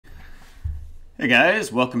Hey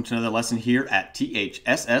guys, welcome to another lesson here at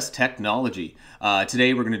THSS Technology.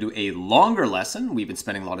 Today we're going to do a longer lesson. We've been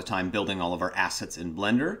spending a lot of time building all of our assets in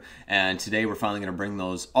Blender, and today we're finally going to bring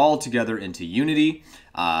those all together into Unity,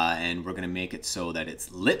 and we're going to make it so that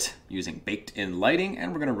it's lit using baked-in lighting,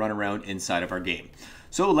 and we're going to run around inside of our game.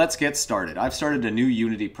 So let's get started. I've started a new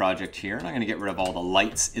Unity project here, and I'm going to get rid of all the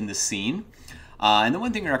lights in the scene. And the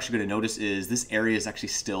one thing you're actually going to notice is this area is actually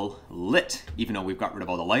still lit, even though we've got rid of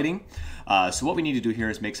all the lighting. So what we need to do here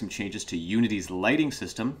is make some changes to Unity's lighting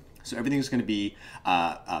system. So everything's going to be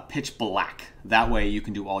pitch black. That way you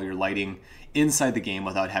can do all your lighting inside the game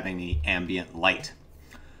without having any ambient light.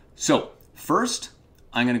 So first,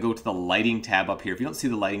 I'm going to go to the lighting tab up here. If you don't see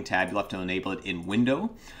the lighting tab, you'll have to enable it in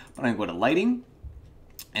window. But I'm going to go to lighting,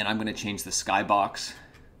 and I'm going to change the skybox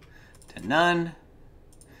to none.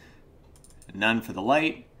 None for the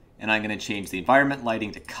light, and I'm going to change the environment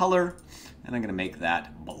lighting to color, and I'm going to make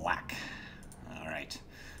that black. All right,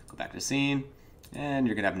 go back to the scene, and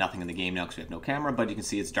you're going to have nothing in the game now because we have no camera, but you can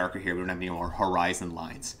see it's darker here. We don't have any more horizon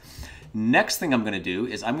lines. Next thing I'm going to do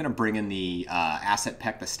is I'm going to bring in the asset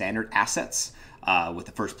pack, the standard assets, with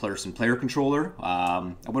the first person player controller.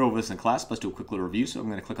 I went over this in class, but let's do a quick little review. So I'm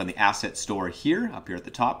going to click on the asset store here, up here at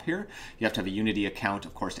the top here. You have to have a Unity account,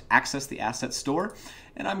 of course, to access the asset store.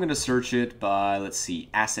 And I'm going to search it by, let's see,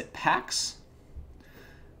 asset packs.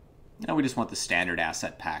 Now we just want the standard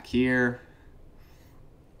asset pack here.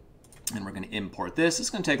 And we're going to import this. It's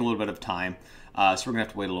going to take a little bit of time. So we're going to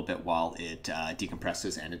have to wait a little bit while it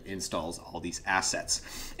decompresses and it installs all these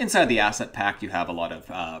assets. Inside the asset pack, you have a lot of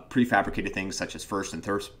prefabricated things such as first and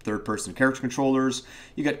third person character controllers.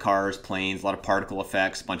 You got cars, planes, a lot of particle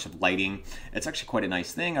effects, a bunch of lighting. It's actually quite a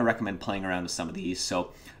nice thing. I recommend playing around with some of these.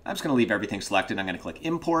 So I'm just going to leave everything selected. I'm going to click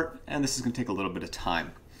import, and this is going to take a little bit of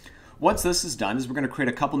time. Once this is done, we're going to create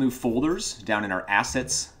a couple new folders down in our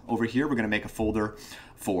assets over here. We're going to make a folder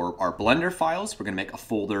for our Blender files. We're going to make a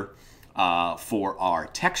folder for our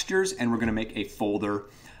textures, and we're going to make a folder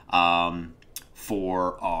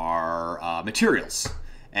for our materials.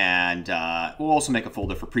 And we'll also make a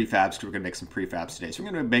folder for prefabs because we're going to make some prefabs today. So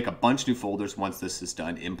we're going to make a bunch of new folders once this is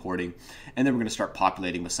done importing, and then we're going to start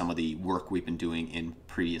populating with some of the work we've been doing in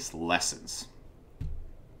previous lessons.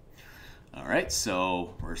 All right,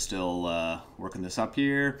 so we're still working this up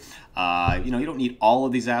here. You don't need all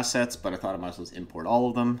of these assets, but I thought I might as well import all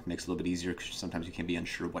of them. Makes it a little bit easier because sometimes you can be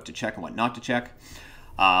unsure what to check and what not to check.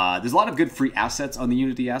 There's a lot of good free assets on the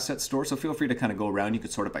Unity Asset Store, so feel free to kind of go around. You can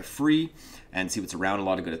sort it by free and see what's around. A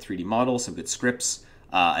lot of good 3D models, some good scripts,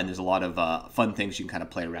 and there's a lot of fun things you can kind of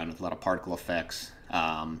play around with, a lot of particle effects.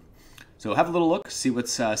 So have a little look, see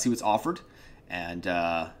what's offered, and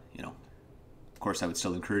of course, I would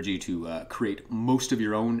still encourage you to create most of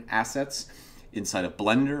your own assets inside of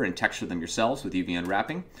Blender and texture them yourselves with UV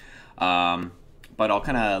unwrapping. But I'll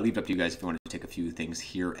kind of leave it up to you guys if you want to take a few things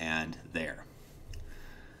here and there.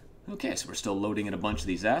 Okay, so we're still loading in a bunch of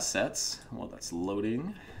these assets. While that's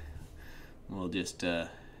loading, we'll just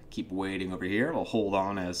keep waiting over here. We'll hold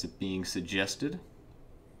on as it being suggested.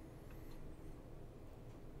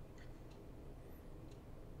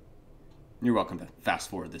 You're welcome to fast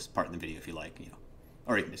forward this part in the video if you like,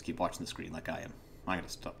 or you can just keep watching the screen like I am. I'm going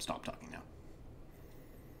to stop talking now.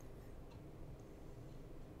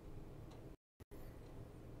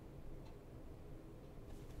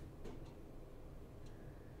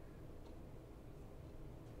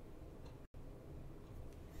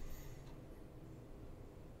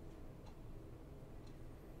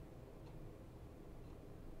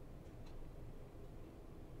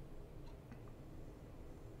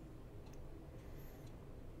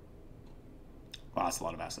 Wow, that's a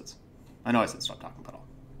lot of assets. I know I said stop talking, but I'll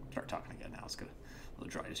start talking again now. It's good. A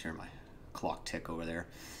little dry. Just hear my clock tick over there.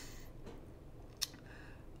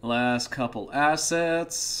 Last couple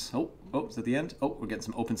assets. Oh, is that the end? Oh, we're getting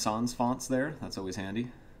some Open Sans fonts there. That's always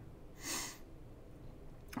handy.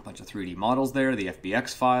 A bunch of 3D models there, the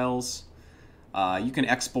FBX files. You can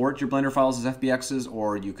export your Blender files as FBXs,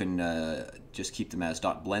 or you can just keep them as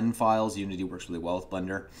 .blend files. Unity works really well with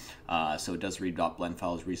Blender, so it does read .blend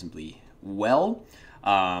files reasonably well.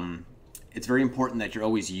 It's very important that you're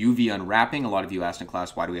always UV unwrapping. A lot of you asked in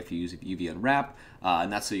class, why do we have to use UV unwrap?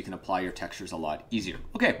 And that's so you can apply your textures a lot easier.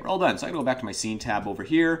 Okay, we're all done. So I can go back to my scene tab over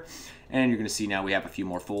here, and you're going to see now we have a few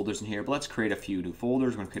more folders in here, but let's create a few new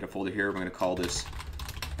folders. We're going to create a folder here. We're going to call this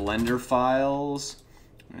Blender Files.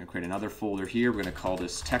 We're going to create another folder here. We're going to call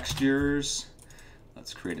this Textures.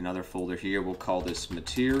 Let's create another folder here. We'll call this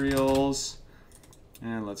Materials.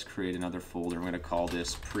 And let's create another folder. I'm going to call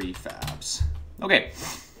this Prefabs. Okay,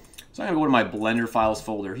 so I'm going to go to my Blender Files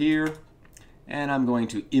folder here, and I'm going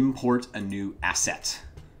to import a new asset.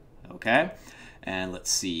 Okay, And let's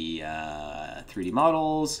see, 3D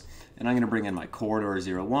models. And I'm going to bring in my corridor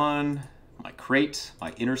 01, my crate,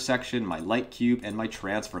 my intersection, my light cube, and my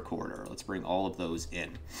transfer corridor. Let's bring all of those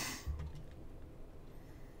in.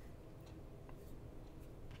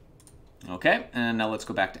 Okay, and now let's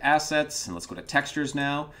go back to assets, and let's go to textures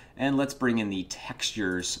now, and let's bring in the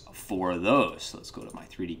textures for those. So let's go to my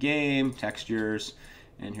 3D game, textures,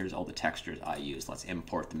 and here's all the textures I use. Let's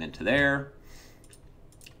import them into there.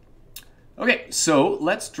 Okay, so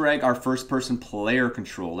let's drag our first-person player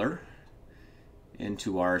controller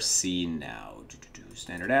into our scene now.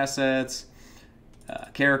 Standard assets,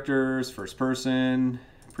 characters, first person,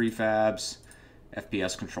 prefabs,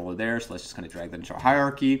 FPS controller there. So let's just kind of drag that into our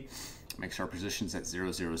hierarchy. Make sure our position's at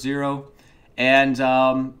 0, 0, 0. And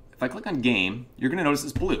if I click on game, you're going to notice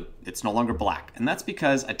it's blue. It's no longer black. And that's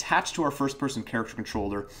because attached to our first-person character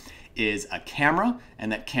controller is a camera,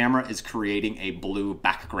 and that camera is creating a blue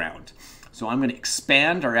background. So I'm going to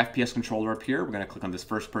expand our FPS controller up here. We're going to click on this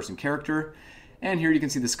first-person character. And here you can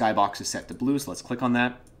see the skybox is set to blue. So let's click on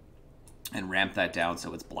that and ramp that down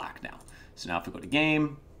so it's black now. So now if we go to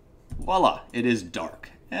game, voila, it is dark.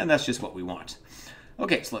 And that's just what we want.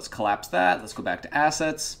 Okay, so let's collapse that. Let's go back to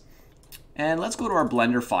assets. And let's go to our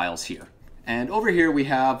Blender files here. And over here we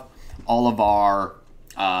have all of our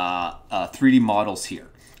 3D models here.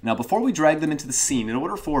 Now before we drag them into the scene, in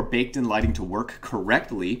order for baked-in lighting to work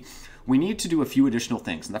correctly, we need to do a few additional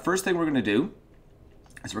things. And the first thing we're going to do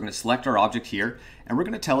is we're going to select our object here, and we're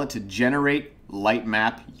going to tell it to generate light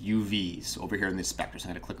map UVs over here in the inspector. So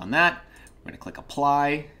I'm going to click on that. We're going to click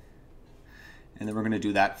apply. And then we're going to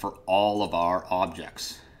do that for all of our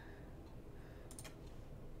objects.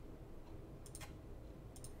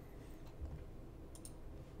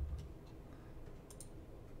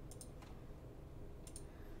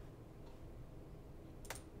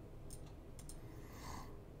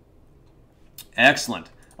 Excellent.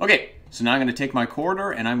 Okay, so now I'm going to take my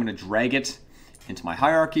corridor and I'm going to drag it into my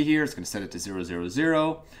hierarchy here. It's going to set it to 0, 0,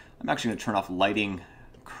 0. I'm actually going to turn off lighting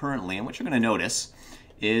currently, and what you're going to notice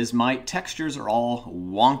is my textures are all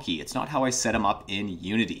wonky. It's not how I set them up in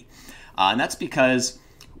Unity. And that's because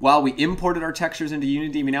while we imported our textures into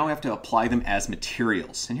Unity, we now have to apply them as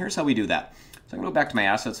materials. And here's how we do that. So I'm going to go back to my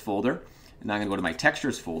assets folder, and now I'm going to go to my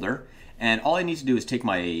textures folder. And all I need to do is take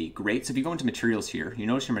my grate. So if you go into materials here, you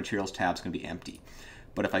notice your materials tab is going to be empty.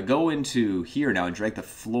 But if I go into here now and drag the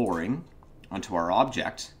flooring onto our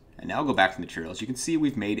object, and now go back to materials, you can see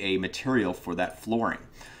we've made a material for that flooring.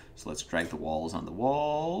 So let's drag the walls on the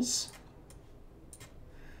walls.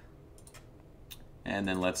 And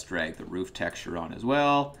then let's drag the roof texture on as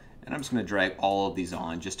well. And I'm just going to drag all of these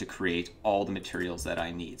on just to create all the materials that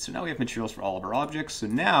I need. So now we have materials for all of our objects. So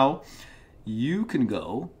now you can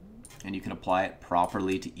go and you can apply it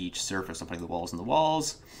properly to each surface. I'm putting the walls on the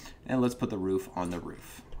walls. And let's put the roof on the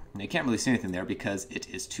roof. Now you can't really see anything there because it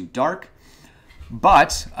is too dark.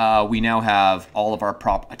 But we now have all of our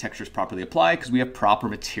textures properly applied because we have proper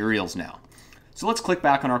materials now. So let's click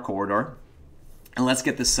back on our corridor and let's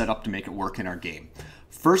get this set up to make it work in our game.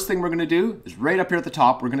 First thing we're going to do is right up here at the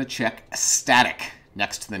top, we're going to check static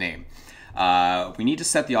next to the name. We need to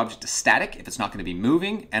set the object to static if it's not going to be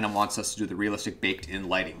moving, and it wants us to do the realistic baked-in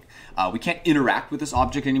lighting. We can't interact with this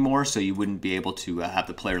object anymore, so you wouldn't be able to have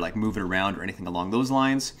the player like move it around or anything along those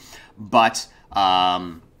lines. But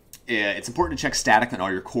it's important to check static on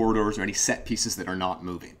all your corridors or any set pieces that are not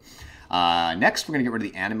moving. Next, we're going to get rid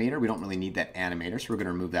of the animator. We don't really need that animator, so we're going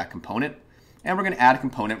to remove that component. And we're going to add a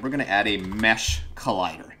component. We're going to add a mesh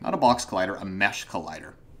collider. Not a box collider, a mesh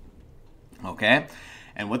collider. Okay?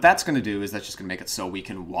 And what that's going to do is that's just going to make it so we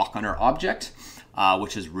can walk on our object,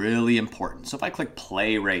 which is really important. So if I click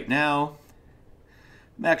play right now,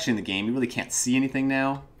 I'm actually in the game. You really can't see anything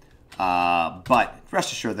now. But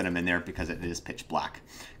rest assured that I'm in there because it is pitch black.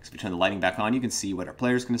 Because if we turn the lighting back on, you can see what our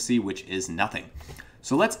player is going to see, which is nothing.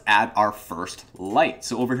 So let's add our first light.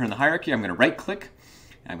 So over here in the hierarchy, I'm going to right click.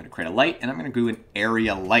 I'm going to create a light, and I'm going to do an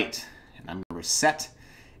area light. And I'm going to reset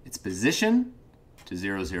its position to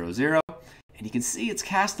 0, 0, 0. And you can see it's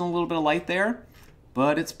casting a little bit of light there,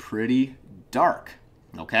 but it's pretty dark.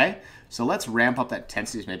 Okay? So let's ramp up that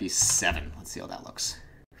intensity to maybe 7. Let's see how that looks.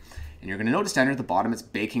 And you're going to notice down here at the bottom, it's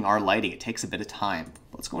baking our lighting. It takes a bit of time.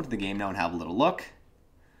 Let's go into the game now and have a little look.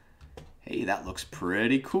 Hey, that looks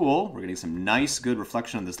pretty cool. We're getting some nice, good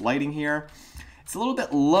reflection on this lighting here. It's a little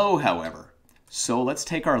bit low, however. So let's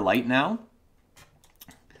take our light now.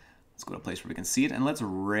 Let's go to a place where we can see it, and let's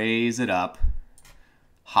raise it up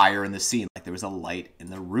higher in the scene, like there was a light in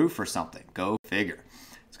the roof or something. Go figure.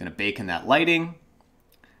 It's going to bake in that lighting.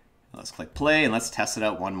 Let's click play, and let's test it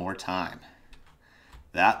out one more time.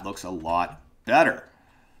 That looks a lot better.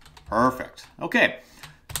 Perfect. Okay,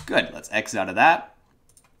 good. Let's exit out of that.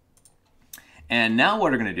 And now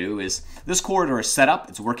what we're going to do is, this corridor is set up,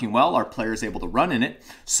 it's working well, our player is able to run in it.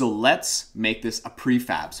 So let's make this a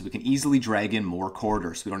prefab so we can easily drag in more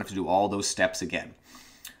corridors so we don't have to do all those steps again.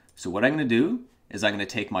 So what I'm going to do is I'm going to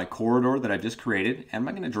take my corridor that I've just created and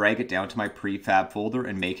I'm going to drag it down to my prefab folder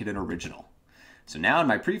and make it an original. So now in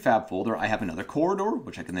my prefab folder, I have another corridor,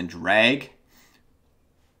 which I can then drag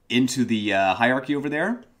into the hierarchy over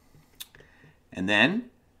there. And then,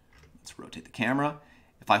 let's rotate the camera.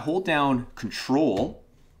 If I hold down Control,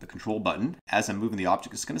 the Control button, as I'm moving the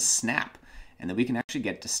object, it's going to snap. And then we can actually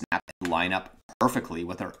get it to snap and line up perfectly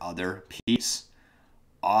with our other piece.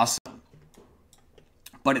 Awesome.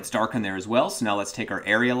 But it's dark in there as well, so now let's take our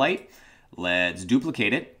area light, let's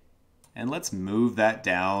duplicate it, and let's move that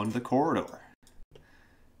down the corridor.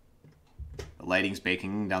 The lighting's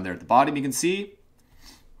baking down there at the bottom, you can see.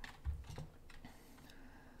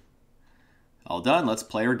 All done. Let's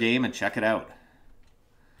play our game and check it out.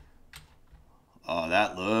 Oh,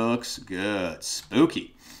 that looks good.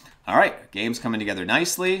 Spooky. All right, game's coming together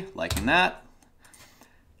nicely. Liking that.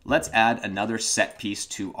 Let's add another set piece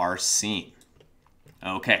to our scene.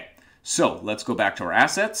 Okay, so let's go back to our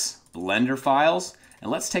assets, Blender files, and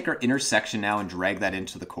let's take our intersection now and drag that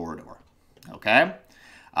into the corridor. Okay?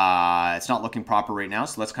 It's not looking proper right now,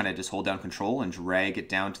 so let's kind of just hold down Control and drag it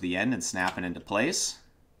down to the end and snap it into place.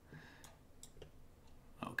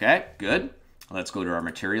 Okay, good. Let's go to our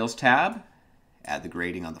Materials tab, add the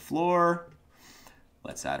grading on the floor.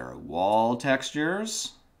 Let's add our wall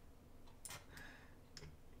textures.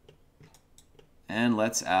 And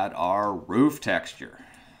let's add our roof texture.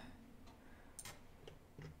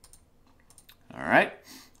 All right,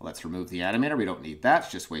 let's remove the animator. We don't need that,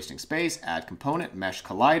 it's just wasting space. Add component, mesh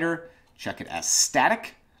collider, check it as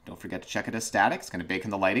static. Don't forget to check it as static. It's gonna bake in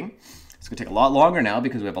the lighting. It's gonna take a lot longer now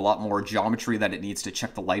because we have a lot more geometry that it needs to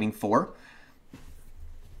check the lighting for.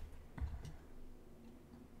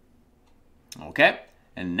 Okay,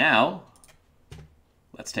 and now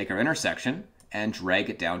let's take our intersection and drag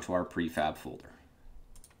it down to our prefab folder.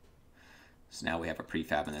 So now we have a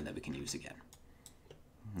prefab and then that we can use again.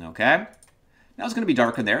 Okay, now it's going to be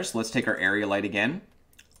dark in there, so let's take our area light again.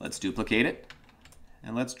 Let's duplicate it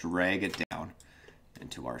and let's drag it down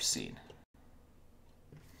into our scene.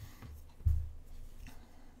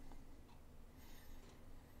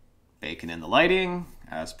 Baking in the lighting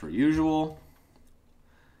as per usual.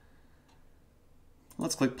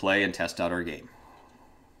 Let's click play and test out our game.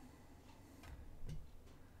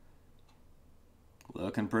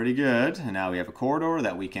 Looking pretty good. And now we have a corridor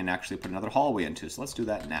that we can actually put another hallway into. So let's do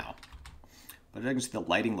that now. But I can see the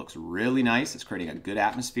lighting looks really nice. It's creating a good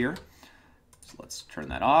atmosphere. So let's turn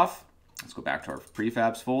that off. Let's go back to our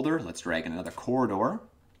prefabs folder. Let's drag in another corridor.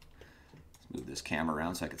 Let's move this camera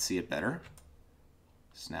around so I can see it better.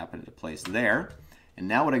 Snap it into place there. And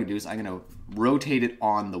now what I can do is I'm going to rotate it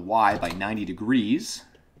on the Y by 90 degrees.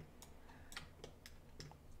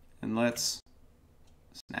 And let's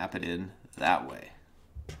snap it in that way.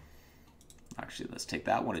 Actually, let's take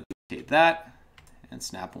that one and duplicate that and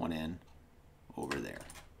snap one in over there.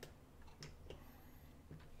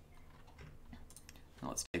 Now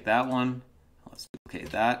let's take that one, let's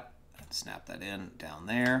duplicate that, and snap that in down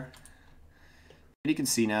there. And you can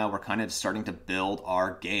see now we're kind of starting to build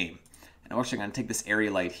our game. And I'm actually going to take this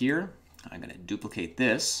area light here. I'm going to duplicate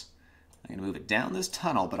this. I'm going to move it down this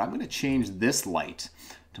tunnel, but I'm going to change this light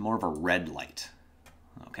to more of a red light.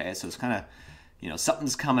 Okay, so it's kind of, you know,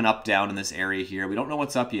 something's coming up down in this area here. We don't know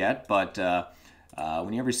what's up yet, but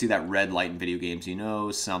when you ever see that red light in video games, you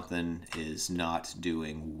know something is not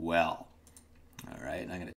doing well. All right,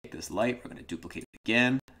 and I'm going to take this light. We're going to duplicate it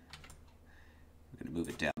again. We're going to move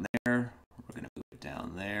it down there. We're going to move it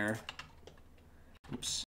down there.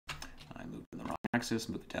 Oops. I moved in the wrong axis.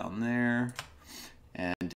 Move it down there.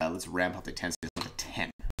 And let's ramp up the intensity to 10.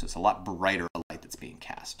 So it's a lot brighter light that's being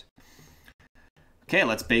cast. Okay,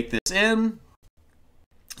 let's bake this in.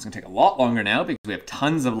 It's going to take a lot longer now because we have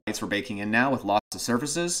tons of lights we're baking in now with lots of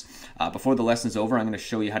surfaces. Before the lesson's over, I'm going to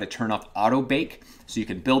show you how to turn off auto bake. So you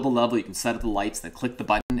can build the level, you can set up the lights, then click the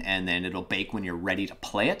button, and then it'll bake when you're ready to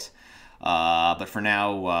play it. But for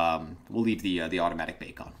now, we'll leave the automatic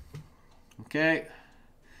bake on. Okay,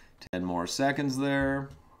 10 more seconds there.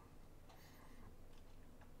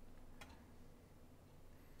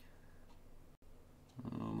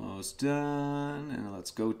 Almost done, and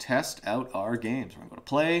let's go test out our games. We're going to go to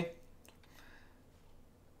play.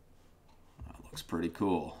 That looks pretty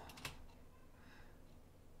cool.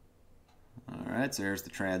 All right, so here's the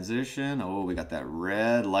transition. Oh, we got that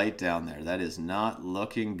red light down there. That is not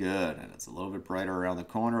looking good, and it's a little bit brighter around the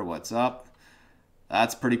corner. What's up?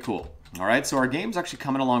 That's pretty cool. All right, so our game's actually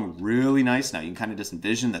coming along really nice now. You can kind of just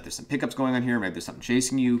envision that there's some pickups going on here. Maybe there's something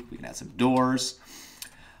chasing you. We can add some doors.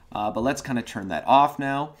 But let's kind of turn that off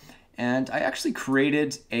now. And I actually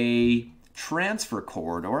created a transfer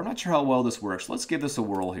corridor. I'm not sure how well this works. Let's give this a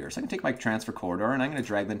whirl here. So I can take my transfer corridor and I'm going to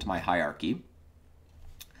drag them to my hierarchy.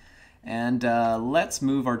 And let's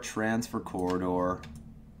move our transfer corridor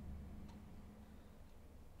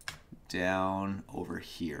down over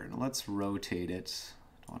here. And let's rotate it.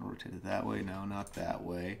 I want to rotate it that way. No, not that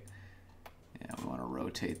way. Yeah, we want to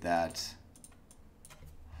rotate that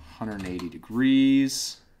 180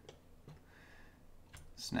 degrees.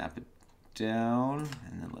 Snap it down,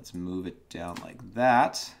 and then let's move it down like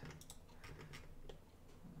that.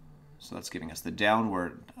 So that's giving us the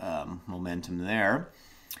downward momentum there.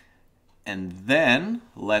 And then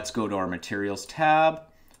let's go to our materials tab,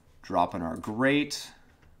 drop in our grate,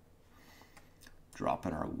 drop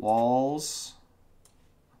in our walls.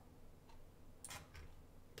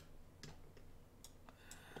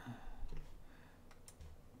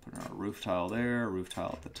 Put in our roof tile there, roof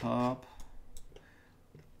tile at the top.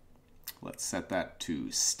 Let's set that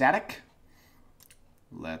to static.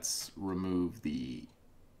 Let's remove the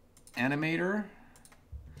animator.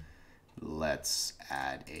 Let's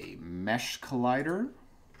add a mesh collider.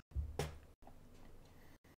 It's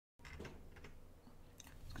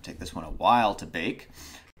gonna take this one a while to bake.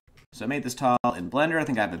 So I made this tile in Blender. I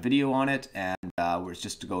think I have a video on it, and we're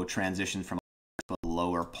just to go transition from a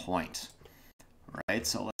lower point. All right,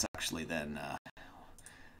 so let's actually then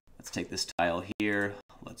let's take this tile here.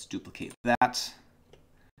 Let's duplicate that.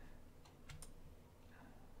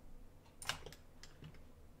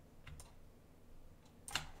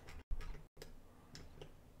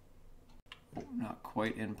 Oh, not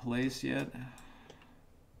quite in place yet.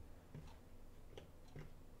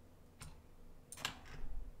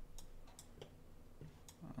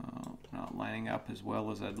 Oh, not lining up as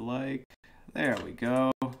well as I'd like. There we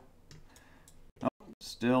go. Oh,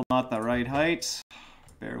 still not the right height.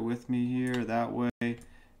 Bear with me here, that way,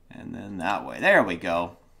 and then that way. There we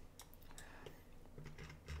go.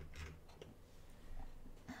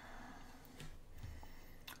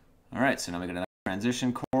 All right, so now we got another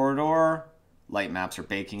transition corridor. Light maps are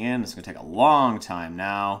baking in. It's gonna take a long time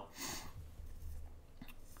now.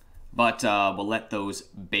 But we'll let those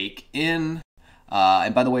bake in.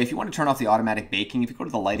 And by the way, if you want to turn off the automatic baking, if you go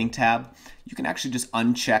to the lighting tab, you can actually just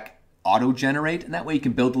uncheck auto generate, and that way you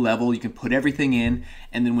can build the level, you can put everything in,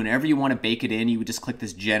 and then whenever you want to bake it in, you would just click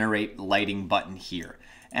this generate lighting button here.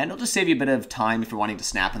 And it'll just save you a bit of time if you're wanting to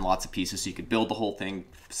snap in lots of pieces, so you could build the whole thing,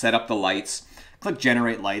 set up the lights, click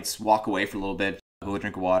generate lights, walk away for a little bit, go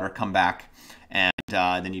drink water, come back, and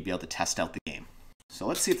then you'd be able to test out the game. So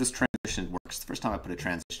let's see if this transition works. The first time I put a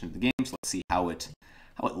transition in the game, so let's see how it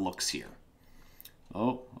looks here.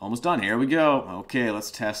 Oh, almost done. Here we go. Okay, let's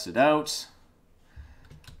test it out.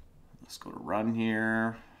 Let's go to run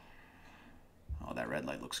here. Oh, that red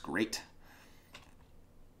light looks great.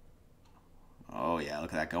 Oh yeah,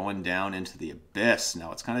 look at that going down into the abyss.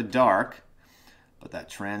 Now it's kind of dark, but that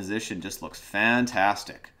transition just looks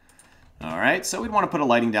fantastic. All right, so we'd want to put a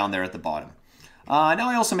lighting down there at the bottom. Now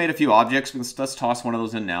I also made a few objects. Let's toss one of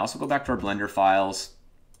those in now. So we'll go back to our Blender files,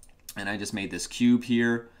 and I just made this cube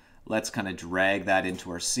here. Let's kind of drag that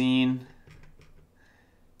into our scene.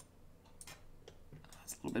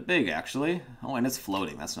 A little bit big, actually. Oh, and it's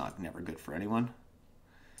floating. That's never good for anyone.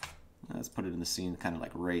 Let's put it in the scene kind of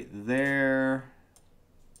like right there.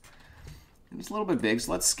 And it's a little bit big,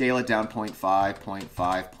 so let's scale it down 0.5,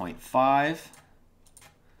 0.5, 0.5. Is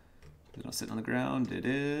it not sitting on the ground? It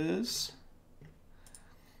is.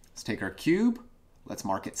 Let's take our cube. Let's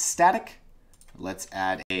mark it static. Let's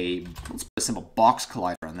put a simple box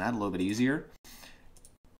collider on that, a little bit easier.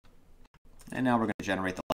 And now we're going to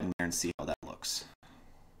generate the lighting there and see how that looks.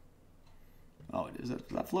 Oh, is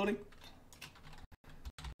that floating?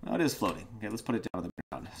 Oh, it is floating. Okay, let's put it down on the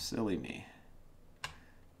ground. Silly me.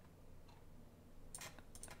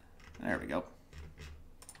 There we go.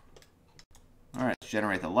 All right, let's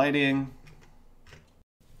generate the lighting.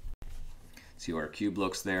 See how our cube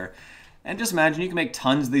looks there. And just imagine you can make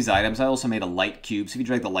tons of these items. I also made a light cube. So if you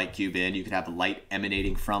drag the light cube in, you could have the light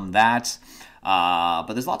emanating from that.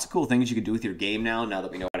 But there's lots of cool things you can do with your game now that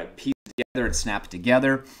we know how to piece it together and snap it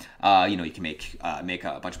together. You can make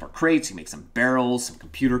a bunch more crates. You can make some barrels, some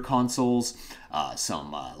computer consoles,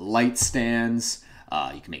 some light stands.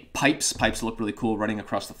 You can make pipes. Pipes look really cool running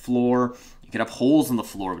across the floor. You can have holes in the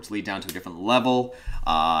floor which lead down to a different level.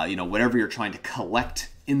 Whatever you're trying to collect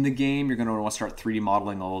in the game, you're going to want to start 3D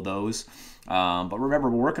modeling all of those. But remember,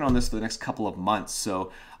 we're working on this for the next couple of months,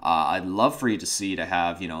 so I'd love for you to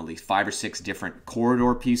have, at least 5 or 6 different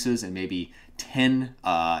corridor pieces and maybe 10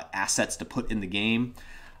 assets to put in the game,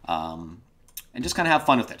 and just kind of have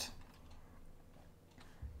fun with it.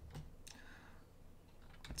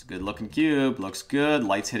 That's a good looking cube. Looks good.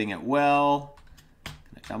 Light's hitting it well. Can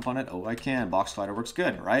I jump on it? Oh, I can. Box Collider works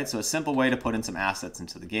good, right? So a simple way to put in some assets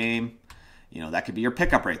into the game. That could be your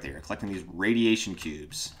pickup right there. You're collecting these radiation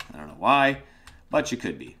cubes. I don't know why, but you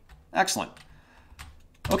could be. Excellent.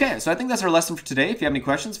 Okay, so I think that's our lesson for today. If you have any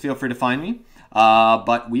questions, feel free to find me.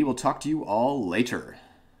 But we will talk to you all later.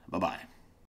 Bye-bye.